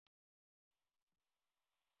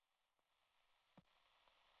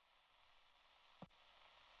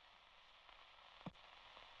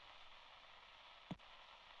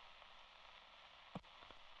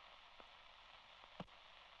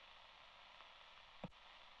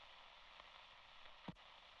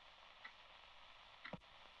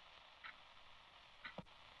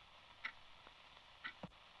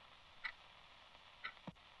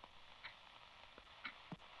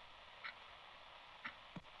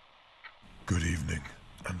Good evening,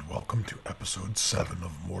 and welcome to episode 7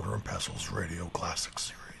 of Mortar and Pestle's Radio Classic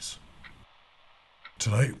series.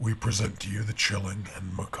 Tonight we present to you the chilling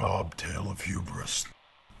and macabre tale of hubris,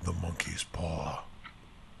 The Monkey's Paw.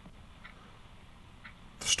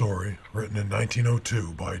 The story, written in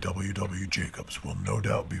 1902 by W. W. Jacobs, will no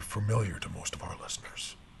doubt be familiar to most of our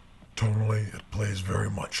listeners. Tonally, it plays very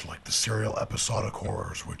much like the serial episodic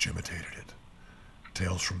horrors which imitated it.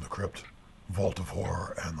 Tales from the Crypt, Vault of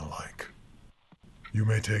Horror, and the like. You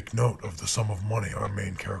may take note of the sum of money our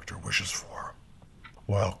main character wishes for.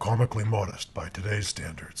 While comically modest by today's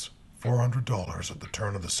standards, $400 at the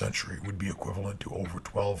turn of the century would be equivalent to over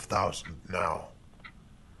 $12,000 now.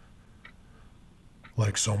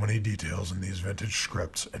 Like so many details in these vintage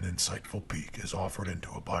scripts, an insightful peek is offered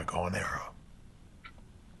into a bygone era.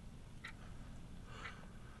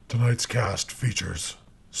 Tonight's cast features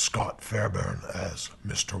Scott Fairbairn as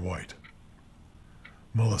Mr. White,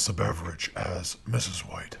 Melissa Beveridge as Mrs.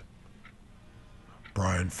 White,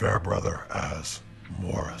 Brian Fairbrother as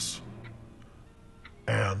Morris,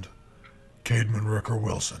 and Cademan Ricker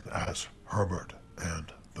Wilson as Herbert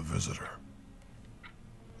and the Visitor.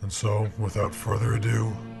 And so, without further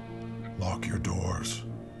ado, lock your doors,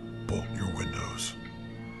 bolt your windows,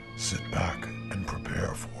 sit back and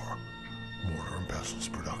prepare for Mortar and Pestle's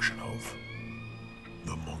production of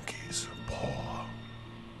The Monkey's Paw.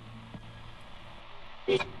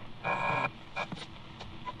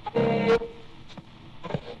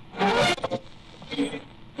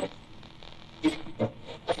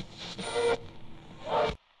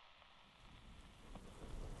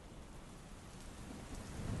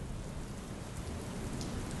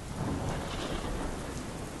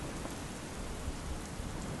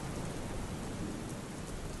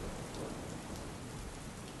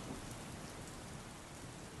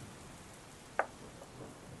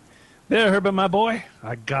 There, Herbert, my boy.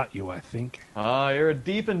 I got you, I think. Oh, you're a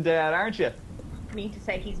deepin' dad, aren't you? Mean to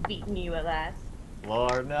say he's beaten you at last?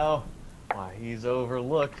 Lord, no. Why, he's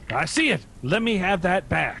overlooked. I see it. Let me have that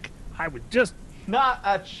back. I would just... Not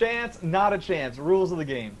a chance, not a chance. Rules of the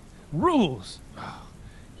game. Rules. Oh,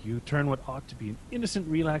 you turn what ought to be an innocent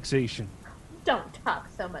relaxation. Don't talk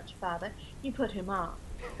so much, Father. You put him off.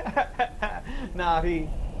 Naughty.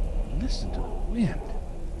 Listen to the wind.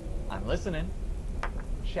 I'm listening.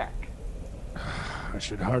 Check. I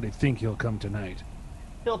should hardly think he'll come tonight.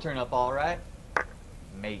 He'll turn up all right.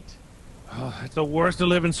 Mate. Oh, it's the worst of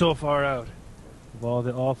living so far out. Of all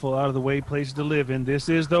the awful out-of-the-way places to live in, this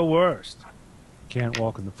is the worst. Can't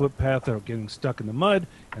walk on the footpath without getting stuck in the mud,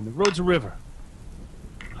 and the road's a river.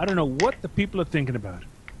 I don't know what the people are thinking about.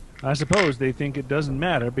 I suppose they think it doesn't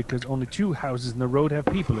matter because only 2 houses in the road have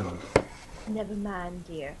people in them. Never mind,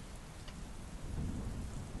 dear.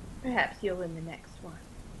 Perhaps you'll win the next one.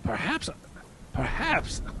 Perhaps?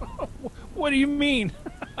 What do you mean?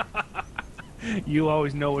 You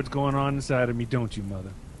always know what's going on inside of me, don't you,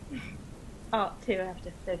 Mother? Ought to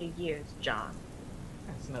after 30 years, John.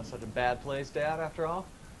 It's not such a bad place, Dad, after all.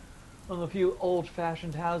 One of the few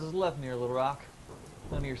old-fashioned houses left near Little Rock.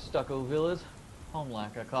 None of your stucco villas.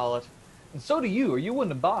 Homelike, I call it. And so do you, or you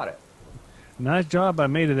wouldn't have bought it. Nice job I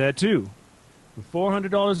made of that, too. With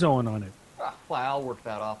 $400 owing on it. Why, I'll work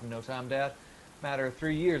that off in no time, Dad. Matter of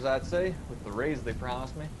 3 years, I'd say, with the raise they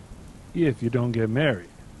promised me. If you don't get married.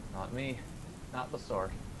 Not me. Not the sort.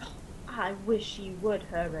 I wish you would,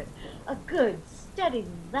 Herbert. A good, steady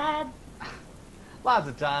lad. Lots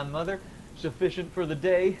of time, Mother. Sufficient for the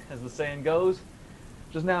day, as the saying goes.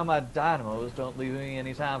 Just now my dynamos don't leave me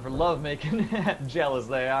any time for lovemaking. Jealous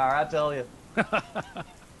they are, I tell you.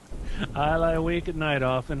 I lie awake at night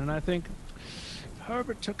often, and I think if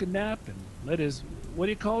Herbert took a nap and let his, what do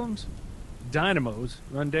you call them? Dynamos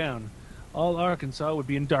run down, all Arkansas would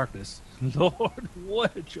be in darkness. Lord,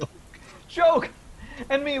 what a joke. Joke!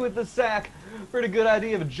 And me with the sack. Pretty good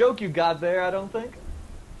idea of a joke you got there, I don't think.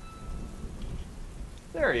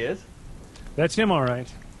 There he is. That's him, all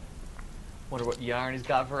right. Wonder what yarn he's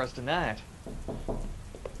got for us tonight.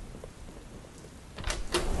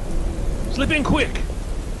 Slip in quick.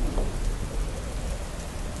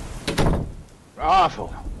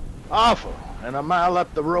 Awful. Awful. And a mile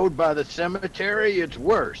up the road by the cemetery, it's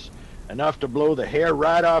worse. Enough to blow the hair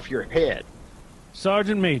right off your head.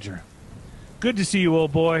 Sergeant Major. Good to see you,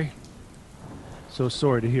 old boy. So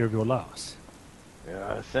sorry to hear of your loss.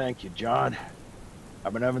 Thank you, John.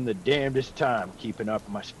 I've been having the damnedest time keeping up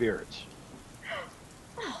my spirits.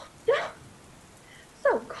 Oh, no.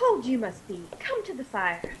 So cold you must be. Come to the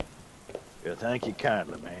fire. Thank you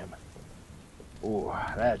kindly, ma'am. Oh,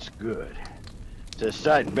 that's good. It's a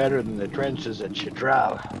sight better than the trenches at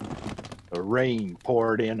Chitral. The rain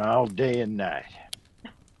poured in all day and night.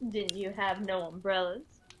 Didn't you have no umbrellas?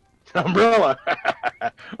 Umbrella.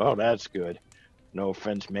 Oh, that's good. No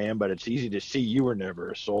offense, man, but it's easy to see you were never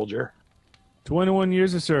a soldier. 21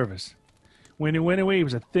 years of service. When he went away, he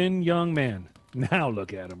was a thin young man. Now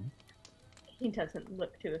look at him. He doesn't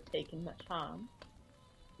look to have taken much harm.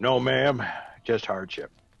 No, ma'am, just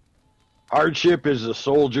hardship. Hardship is the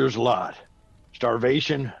soldier's lot.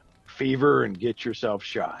 Starvation, fever, and get yourself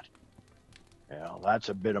shot. Well, that's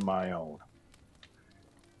a bit of my own.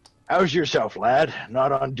 How's yourself, lad?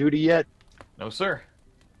 Not on duty yet? No, sir.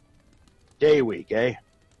 Day week, eh?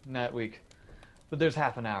 Not week. But there's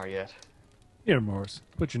half an hour yet. Here, Morris,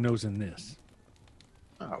 put your nose in this.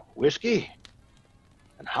 Oh, whiskey?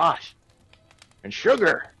 And hot? And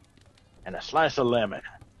sugar? And a slice of lemon?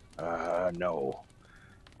 No.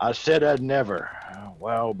 I said I'd never.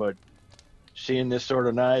 Well, but seeing this sort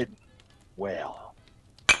of night, well.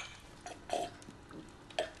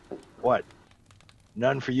 What?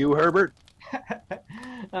 None for you, Herbert?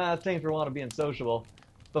 Things for want of being sociable.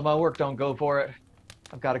 But my work don't go for it.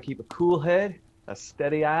 I've got to keep a cool head, a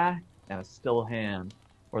steady eye, and a still hand,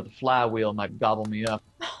 or the flywheel might gobble me up.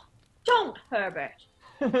 Don't, Herbert.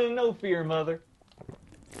 No fear, Mother.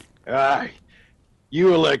 Aye,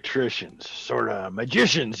 you electricians, sort of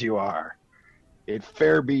magicians you are. It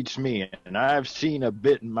fair beats me, and I've seen a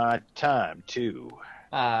bit in my time, too.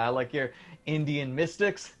 Like your Indian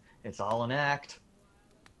mystics, it's all an act.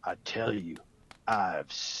 I tell you,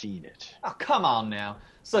 I've seen it. Oh, come on now.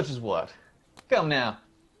 Such as what? Come now.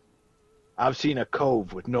 I've seen a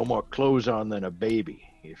cove with no more clothes on than a baby,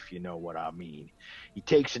 if you know what I mean. He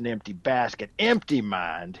takes an empty basket, empty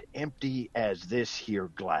mind, empty as this here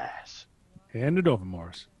glass. Hand it over,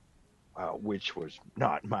 Morris. Which was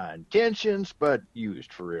not my intentions, but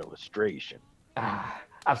used for illustration.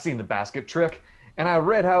 I've seen the basket trick, and I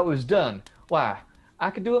read how it was done. Why, I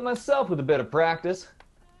could do it myself with a bit of practice.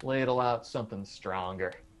 Ladle out something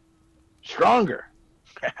stronger. Stronger?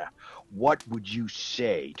 What would you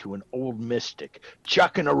say to an old mystic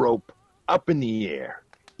chucking a rope up in the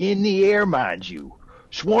air, mind you,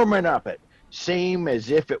 swarming up it, same as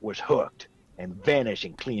if it was hooked, and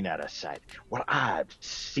vanishing clean out of sight? Well, I've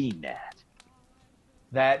seen that.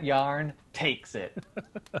 That yarn takes it.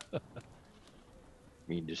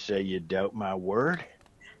 Mean to say you doubt my word?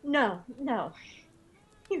 No.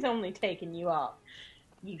 He's only taking you off.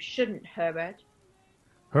 You shouldn't, Herbert.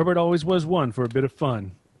 Herbert always was one for a bit of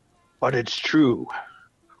fun. But it's true.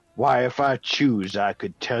 Why, if I choose, I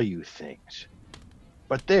could tell you things.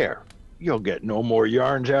 But there, you'll get no more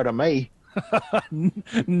yarns out of me.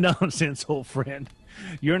 Nonsense, old friend.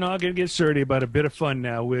 You're not going to get surdy about a bit of fun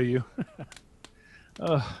now, will you?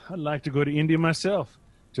 I'd like to go to India myself,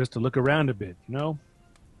 just to look around a bit, you know?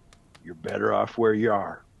 You're better off where you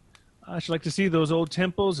are. I should like to see those old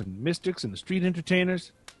temples and mystics and the street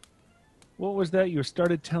entertainers. What was that you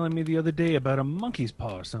started telling me the other day about a monkey's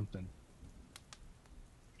paw or something?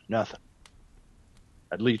 Nothing.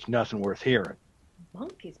 At least nothing worth hearing.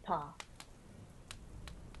 Monkey's paw.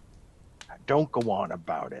 Don't go on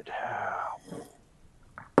about it.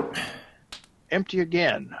 Empty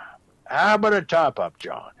again. How about a top-up,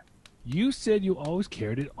 John? You said you always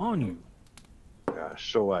carried it on you.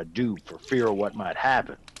 So I do, for fear of what might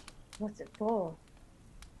happen. What's it for?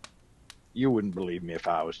 You wouldn't believe me if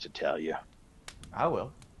I was to tell you. I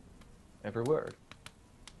will. Every word.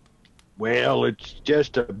 Well, it's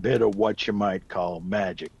just a bit of what you might call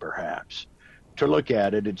magic, perhaps. To look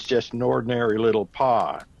at it, it's just an ordinary little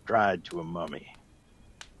paw dried to a mummy.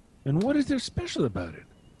 And what is there special about it?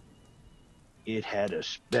 It had a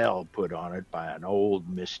spell put on it by an old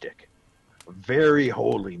mystic, a very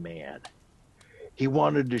holy man. He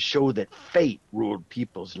wanted to show that fate ruled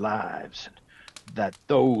people's lives, and that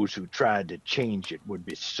those who tried to change it would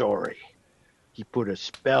be sorry. He put a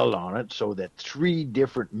spell on it so that 3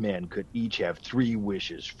 different men could each have 3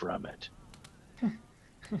 wishes from it.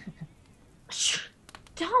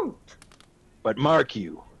 Don't! But mark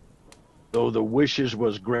you, though the wishes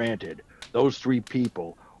was granted, those 3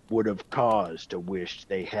 people would have cause to wish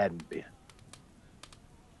they hadn't been.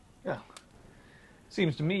 Yeah.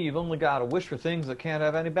 Seems to me you've only got to wish for things that can't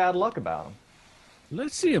have any bad luck about them.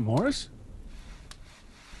 Let's see it, Morris.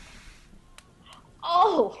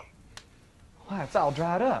 Oh! Why, it's all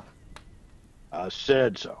dried up. I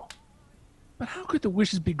said so. But how could the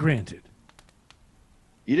wishes be granted?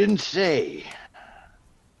 You didn't say.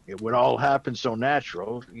 It would all happen so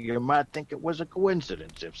natural, you might think it was a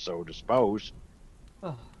coincidence, if so disposed.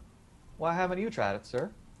 Oh. Why haven't you tried it, sir?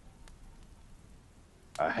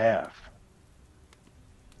 I have.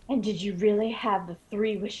 And did you really have the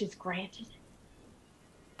 3 wishes granted?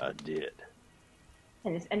 I did.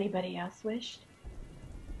 And has anybody else wished?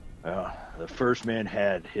 The first man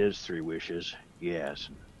had his 3 wishes, yes.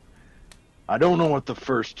 I don't know what the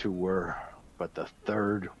first 2 were, but the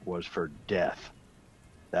third was for death.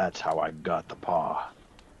 That's how I got the paw.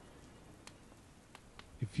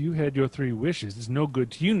 If you had your 3 wishes, it's no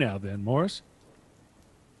good to you now then, Morris.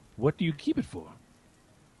 What do you keep it for?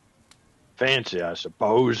 Fancy, I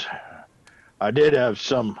suppose. I did have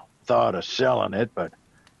some thought of selling it, but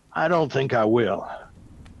I don't think I will.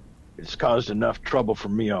 It's caused enough trouble for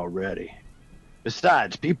me already.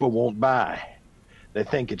 Besides, people won't buy. They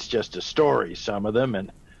think it's just a story, some of them,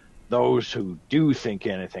 and those who do think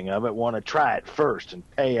anything of it want to try it first and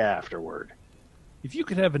pay afterward. If you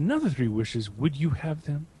could have another 3 wishes, would you have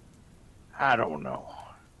them? I don't know.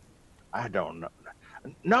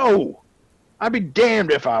 No! I'd be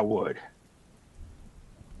damned if I would.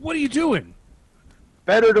 What are you doing?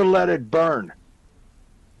 Better to let it burn.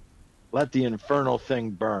 Let the infernal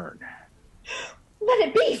thing burn. Let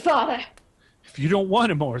it be, Father! If you don't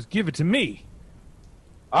want it, Morris, give it to me.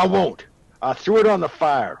 I won't. I threw it on the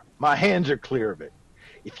fire. My hands are clear of it.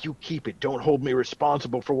 If you keep it, don't hold me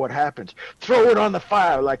responsible for what happens. Throw it on the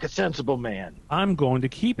fire like a sensible man. I'm going to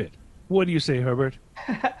keep it. What do you say, Herbert?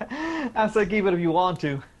 I say keep it if you want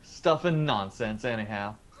to. Stuff and nonsense,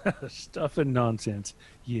 anyhow. Stuff and nonsense.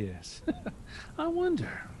 Yes. I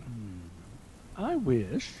wonder. I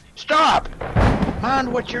wish. Stop!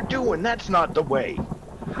 Mind what you're doing. That's not the way.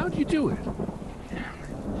 How'd you do it?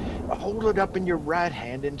 Hold it up in your right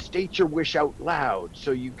hand and state your wish out loud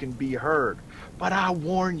so you can be heard. But I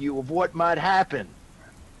warn you of what might happen.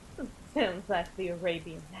 Sounds like the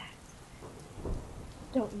Arabian Nights.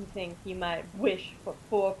 Don't you think you might wish for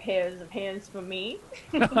 4 pairs of hands for me?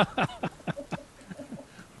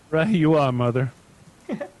 Right you are, Mother.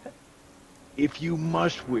 If you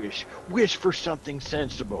must wish, wish for something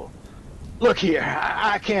sensible. Look here,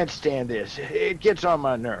 I can't stand this. It gets on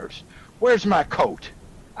my nerves. Where's my coat?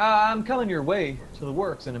 I'm coming your way to the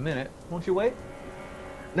works in a minute. Won't you wait?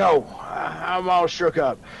 No, I'm all shook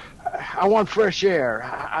up. I want fresh air.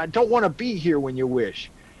 I don't want to be here when you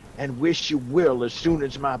wish. And wish you will as soon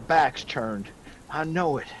as my back's turned. I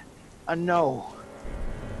know it. I know.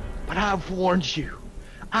 But I've warned you.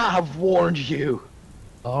 I've warned you.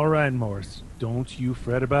 All right, Morris. Don't you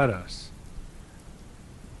fret about us.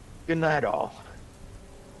 Good night, all.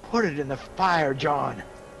 Put it in the fire, John.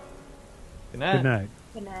 Good night. Good night.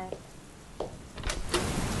 Good night.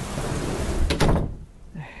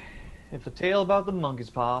 If the tale about the monkey's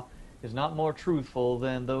paw is not more truthful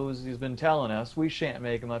than those he's been telling us, we shan't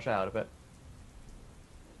make much out of it.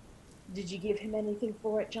 Did you give him anything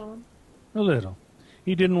for it, John? A little.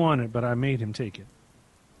 He didn't want it, but I made him take it.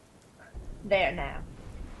 There now.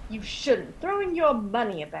 You shouldn't. Throwing your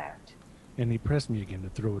money about. And he pressed me again to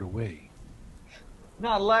throw it away.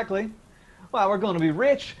 Not likely. Well, we're going to be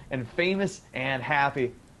rich and famous and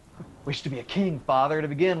happy. Wish to be a king, Father, to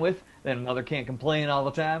begin with. Then Mother can't complain all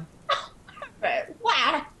the time. But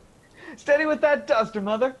why? Steady with that duster,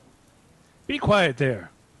 Mother. Be quiet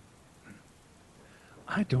there.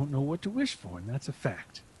 I don't know what to wish for, and that's a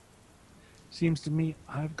fact. Seems to me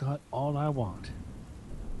I've got all I want.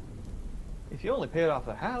 If you only paid off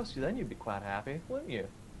the house, then you'd be quite happy, wouldn't you?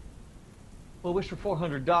 We'll wish for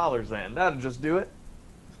 $400 then. That'll just do it.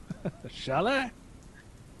 Shall I?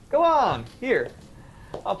 Go on. Here.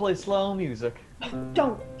 I'll play slow music.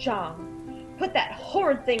 Don't, John. Put that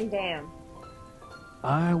horrid thing down.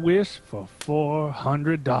 I wish for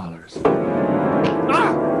 $400.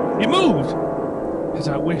 Ah! It moved! As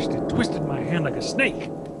I wished, it twisted my hand like a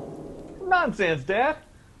snake. Nonsense, Dad.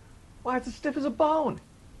 Why, it's as stiff as a bone.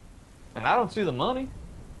 And I don't see the money.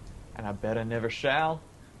 And I bet I never shall.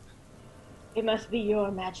 It must be your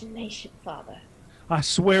imagination, Father. I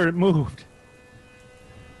swear it moved.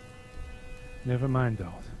 Never mind,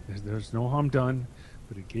 though. There's no harm done,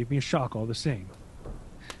 but it gave me a shock all the same.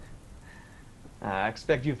 I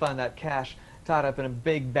expect you find that cash tied up in a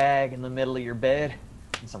big bag in the middle of your bed.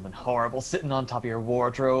 And something horrible sitting on top of your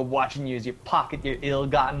wardrobe, watching you as you pocket your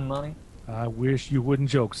ill-gotten money. I wish you wouldn't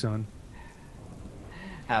joke, son.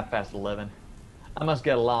 11:30. I must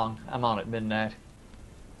get along. I'm on at midnight.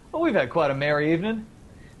 Well, we've had quite a merry evening.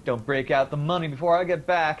 Don't break out the money before I get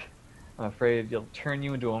back. I'm afraid you'll turn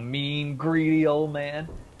you into a mean, greedy old man.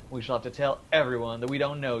 We shall have to tell everyone that we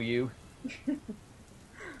don't know you.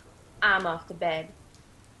 I'm off to bed.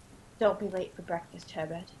 Don't be late for breakfast,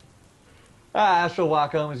 Herbert. I shall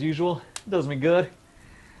walk home as usual. Does me good.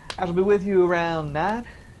 I shall be with you around 9.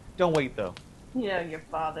 Don't wait, though. You know your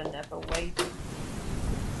father never waits.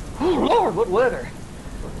 Oh, Lord, what weather.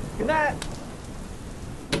 Good night.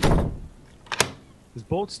 His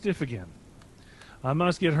bolt's stiff again. I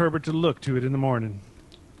must get Herbert to look to it in the morning.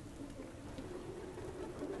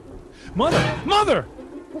 Mother! Mother!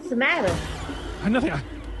 What's the matter? Nothing.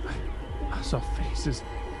 I saw faces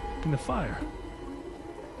in the fire.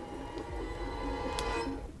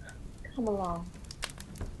 Come along.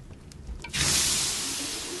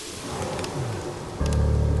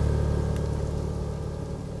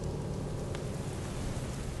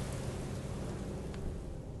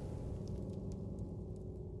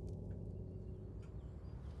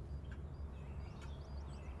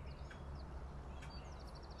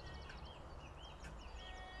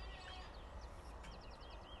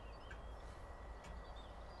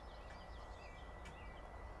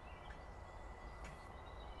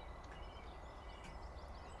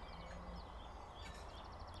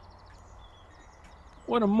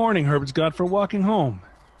 What a morning Herbert's got for walking home.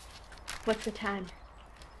 What's the time?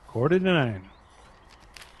 9:45.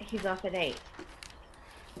 He's off at 8.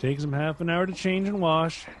 Takes him half an hour to change and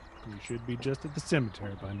wash. We should be just at the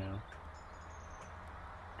cemetery by now.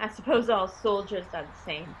 I suppose all soldiers are the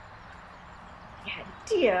same. The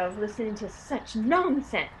idea of listening to such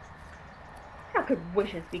nonsense. How could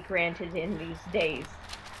wishes be granted in these days?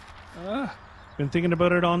 Been thinking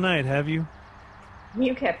about it all night, have you?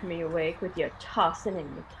 You kept me awake with your tossing and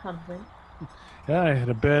your tumbling. Yeah, I had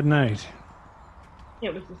a bad night.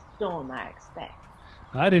 It was a storm, I expect.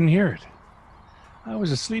 I didn't hear it. I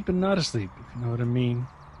was asleep and not asleep, if you know what I mean.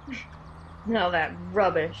 And all that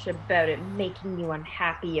rubbish about it making you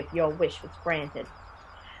unhappy if your wish was granted.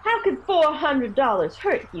 How could $400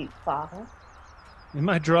 hurt you, Father? It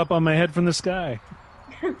might drop on my head from the sky.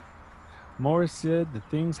 Morris said that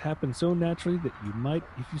things happen so naturally that you might,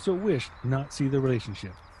 if you so wished, not see the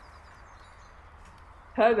relationship.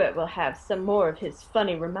 Herbert will have some more of his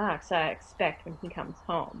funny remarks, I expect, when he comes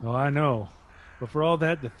home. Oh, I know. But for all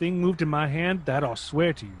that, the thing moved in my hand, that I'll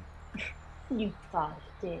swear to you. You thought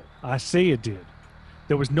it did. I say it did.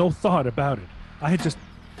 There was no thought about it. I had just...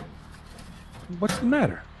 What's the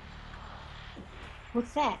matter?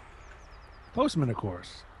 What's that? Postman, of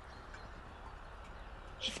course.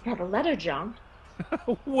 He's brought a letter, John.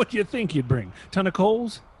 What do you think he'd bring? Ton of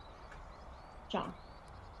coals? John.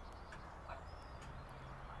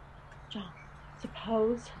 John,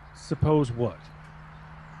 suppose... Suppose what?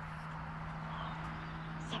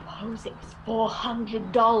 Suppose it was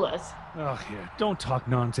 $400. Oh, here, don't talk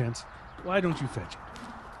nonsense. Why don't you fetch it?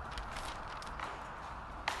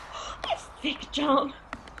 It's thick, John.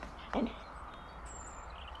 And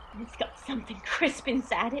it's got something crisp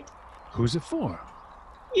inside it. Who's it for?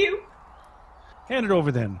 You. Hand it over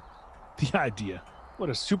then. The idea. What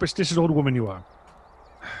a superstitious old woman you are.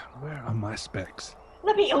 Where are my specs?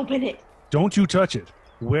 Let me open it. Don't you touch it.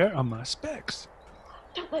 Where are my specs?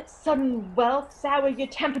 Don't let sudden wealth sour your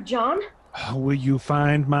temper, John. How will you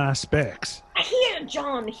find my specs? Here,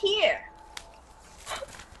 John, here.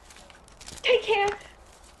 Take care.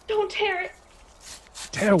 Don't tear it.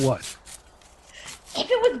 Tear what? If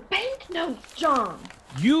it was banknotes, John.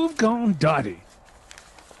 You've gone dotty.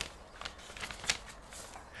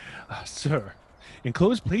 Sir,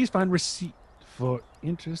 enclosed, please find receipt for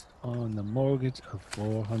interest on the mortgage of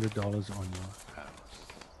 $400 on your house.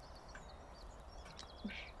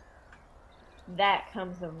 That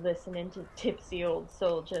comes of listening to tipsy old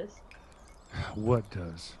soldiers. What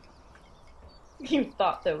does? You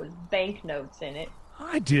thought there was banknotes in it.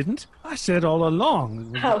 I didn't. I said all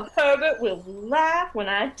along. How Herbert will laugh when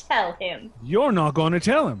I tell him. You're not going to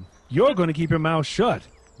tell him. You're going to keep your mouth shut.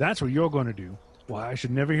 That's what you're going to do. Why, I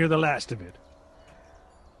should never hear the last of it.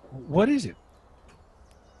 What is it?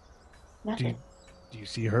 Nothing. Do you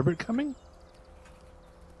see Herbert coming?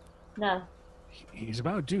 No, He's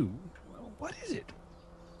about due. What is it?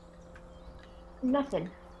 nothing.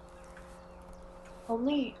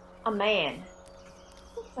 Only a man.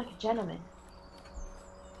 Looks like a gentleman.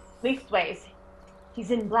 Leastways,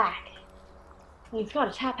 he's in black. And he's got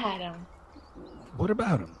a top hat on. What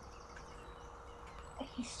about him?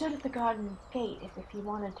 He stood at the garden gate as if he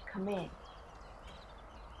wanted to come in.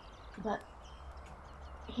 But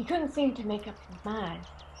he couldn't seem to make up his mind.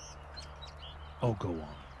 Oh, go on.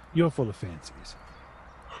 You're full of fancies.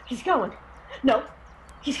 He's going. No,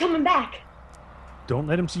 he's coming back. Don't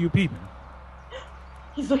let him see you peeping.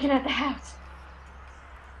 He's looking at the house.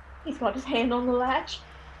 He's got his hand on the latch.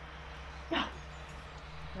 No.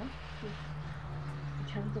 No.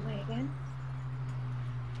 He turns away again.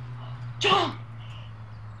 John!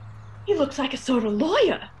 He looks like a sort of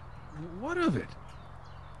lawyer. What of it?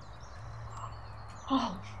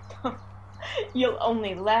 Oh, you'll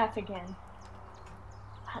only laugh again.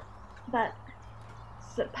 But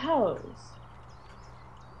suppose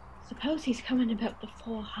he's coming about the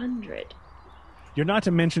 400. You're not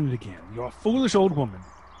to mention it again. You're a foolish old woman.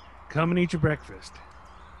 Come and eat your breakfast.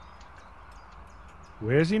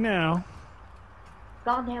 Where's he now?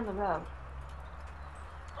 Gone down the road.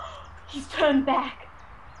 He's turned back.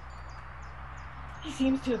 He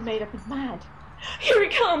seems to have made up his mind. Here he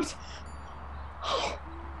comes! Oh,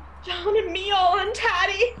 John and me all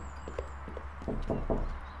untidy.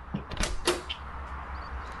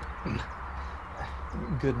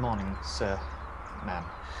 Good morning, sir, ma'am.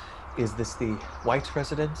 Is this the White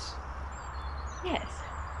residence? Yes.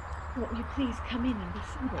 Won't you please come in and be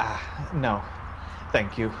seated? No.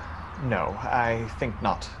 Thank you. No, I think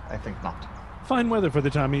not. I think not. Fine weather for the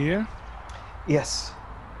time of year. Yes.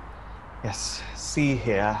 Yes. See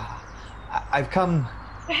here. I've come...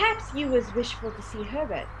 Perhaps you was wishful to see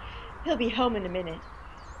Herbert. He'll be home in a minute.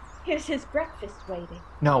 Here's his breakfast waiting.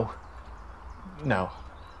 No. No.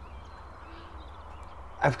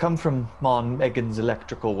 I've come from Mon Megan's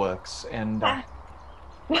Electrical Works, and...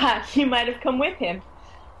 Why, you might have come with him.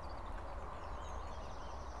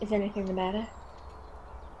 Is anything the matter?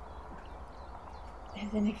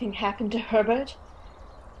 Has anything happened to Herbert?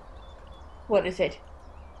 What is it?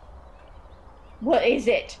 What is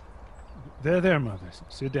it? There, Mother.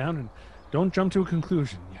 Sit down and don't jump to a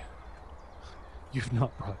conclusion. You've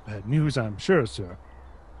not brought bad news, I'm sure, sir.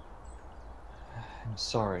 I'm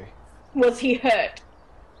sorry. Was he hurt?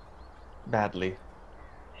 Badly.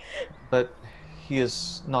 But he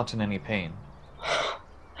is not in any pain.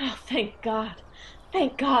 Oh, thank God.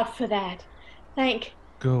 Thank God for that.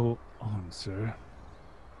 Go on, sir.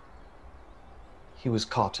 He was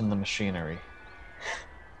caught in the machinery.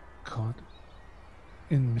 Caught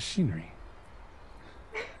in the machinery?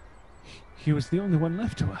 He was the only one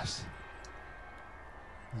left to us.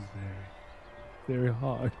 Very, very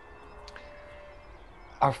hard.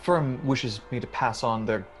 Our firm wishes me to pass on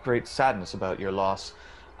their great sadness about your loss.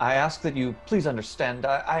 I ask that you please understand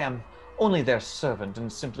I am only their servant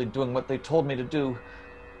and simply doing what they told me to do.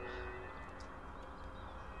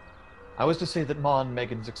 I was to say that Ma and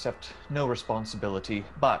Megan's accept no responsibility,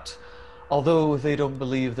 but although they don't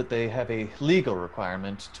believe that they have a legal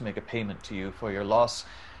requirement to make a payment to you for your loss,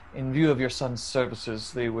 in view of your son's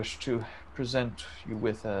services, they wish to present you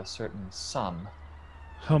with a certain sum.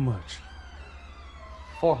 How much?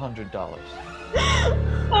 $400.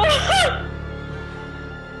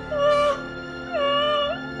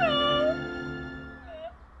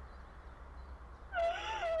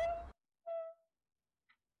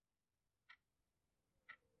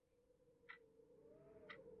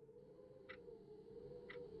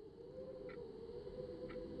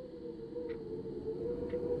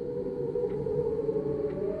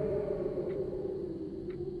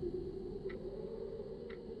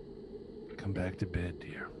 Come back to bed,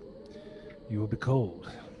 dear. You will be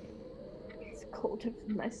cold. It's colder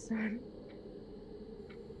for my son.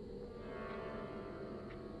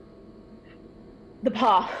 The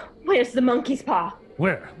paw. Where's the monkey's paw?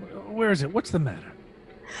 Where? Where is it? What's the matter?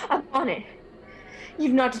 I'm on it.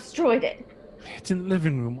 You've not destroyed it. It's in the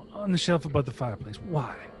living room, on the shelf above the fireplace.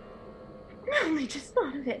 Why? I only just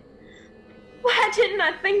thought of it. Why didn't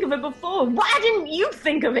I think of it before? Why didn't you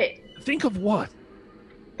think of it? Think of what?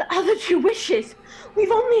 The other two wishes. We've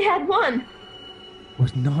only had one.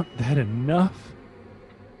 Was not that enough?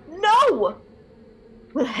 No!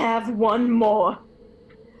 We'll have one more.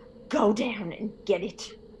 Go down and get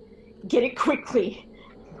it. Get it quickly.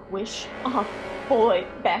 Wish our boy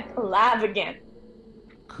back alive again.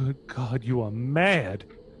 Good God, you are mad.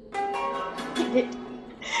 Get it.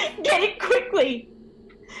 Get it quickly.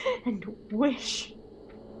 And wish.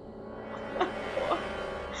 My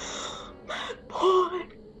boy.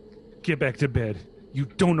 Get back to bed. You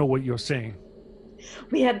don't know what you're saying.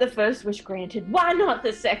 We had the first wish granted. Why not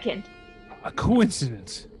the second? A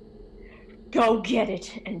coincidence. Go get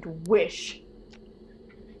it and wish.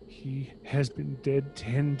 He has been dead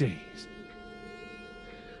 10 days.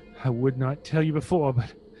 I would not tell you before,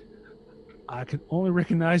 but I can only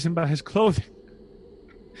recognize him by his clothing.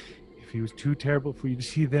 If he was too terrible for you to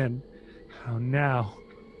see then, how now?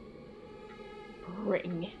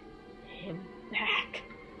 Bring him back.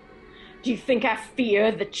 Do you think I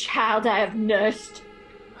fear the child I have nursed?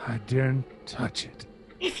 I daren't touch it.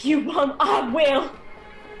 If you won't, I will.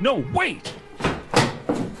 No, wait!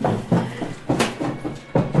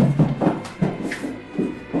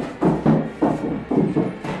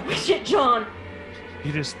 Wish it, John.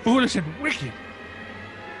 It is foolish and wicked.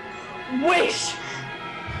 Wish.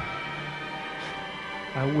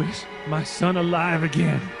 I wish my son alive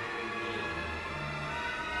again.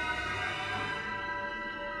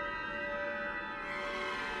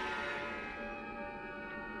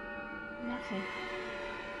 Nothing.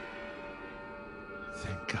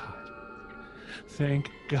 Thank God.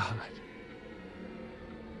 Thank God.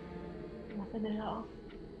 Nothing. Nothing at all.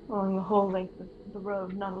 Along the whole length of the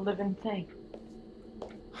road, not a living thing.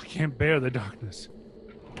 I can't bear the darkness.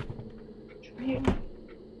 Really?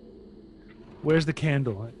 Where's the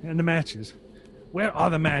candle and the matches? Where are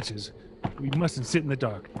the matches? We mustn't sit in the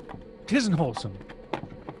dark. 'Tisn't wholesome.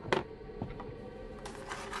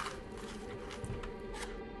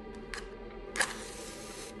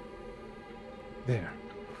 There.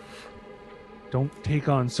 Don't take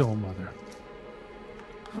on so, Mother.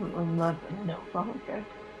 I'm not no longer.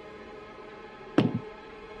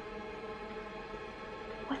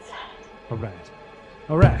 What's that? A rat.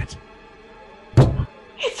 A rat.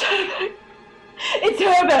 It's Herbert! It's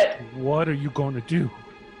Herbert! What are you going to do?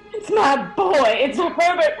 It's my boy! It's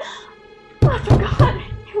Herbert! I forgot!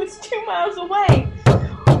 He was 2 miles away!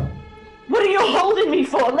 What are you holding me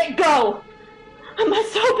for? Let go! I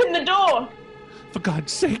must open the door! For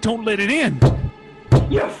God's sake, don't let it in!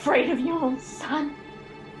 You're afraid of your own son?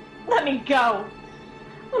 Let me go!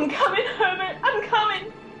 I'm coming, Herbert! I'm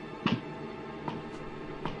coming!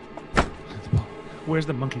 Where's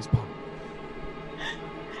the monkey's paw?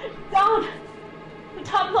 Down! The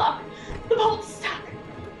top lock! The bolt's stuck!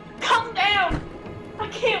 Come down! I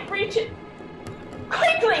can't reach it!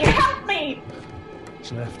 Quickly, help me!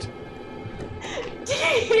 She left. Do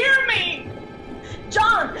you hear me?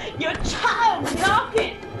 John, your child's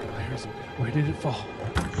knocking! Where did it fall?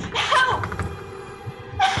 Help!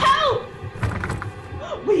 Help!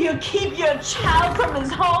 Will you keep your child from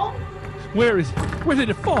his home? Where is it? Where did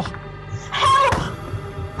it fall? Help!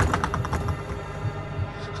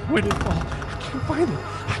 Where did it fall? I can't find it.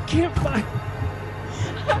 I can't find it.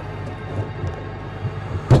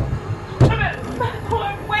 My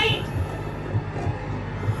boy, wait!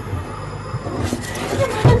 Your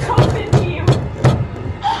mother's talking to you. It's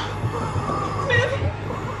moving.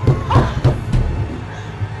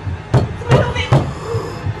 It's moving.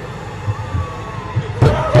 It's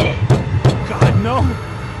moving. God, no!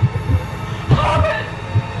 Herbert!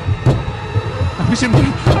 I wish him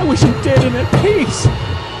dead. I wish him dead and at peace.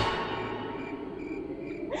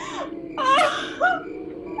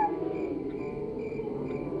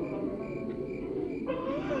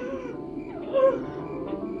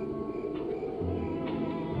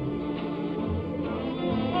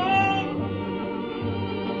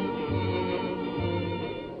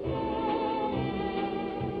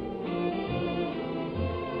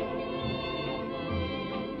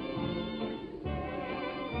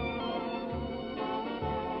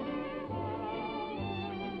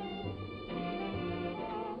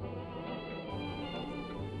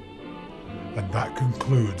 And that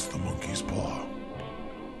concludes The Monkey's Paw.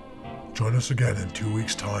 Join us again in 2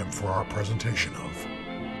 weeks' time for our presentation of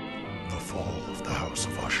The Fall of the House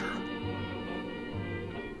of Usher.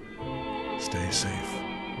 Stay safe,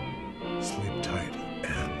 sleep tight,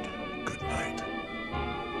 and good night.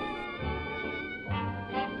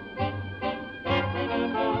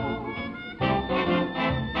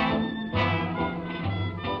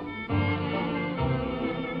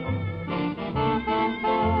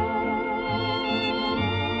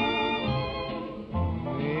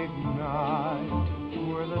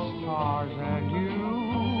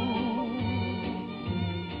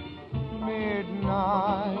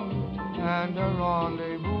 And a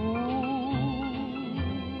rendezvous.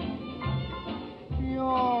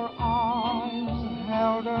 Your eyes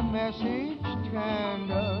held a message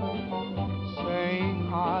tender,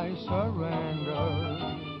 saying I surrender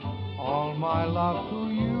all my love to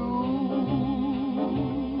you.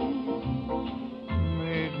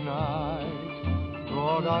 Midnight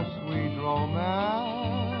brought us sweet romance.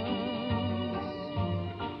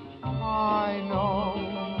 I know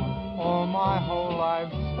for my whole life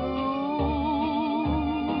through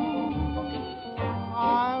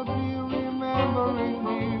I'll be remembering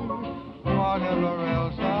you, whatever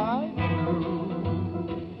else I do.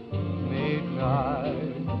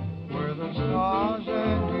 Midnight, where the stars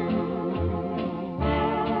and you.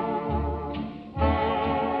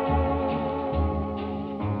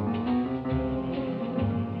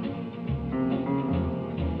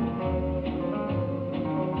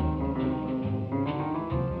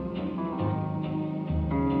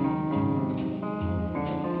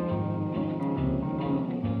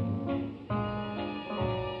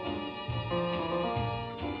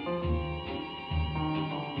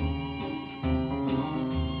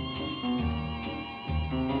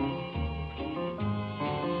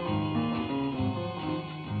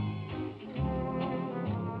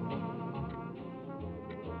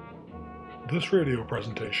 This radio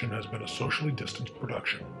presentation has been a socially distanced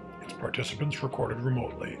production. Its participants recorded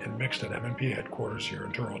remotely and mixed at MMP headquarters here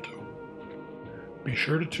in Toronto. Be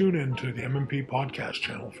sure to tune in to the MMP Podcast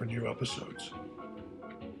channel for new episodes.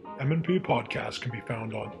 MMP Podcast can be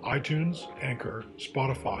found on iTunes, Anchor,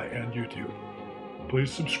 Spotify, and YouTube.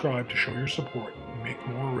 Please subscribe to show your support and make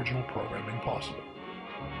more original programming possible.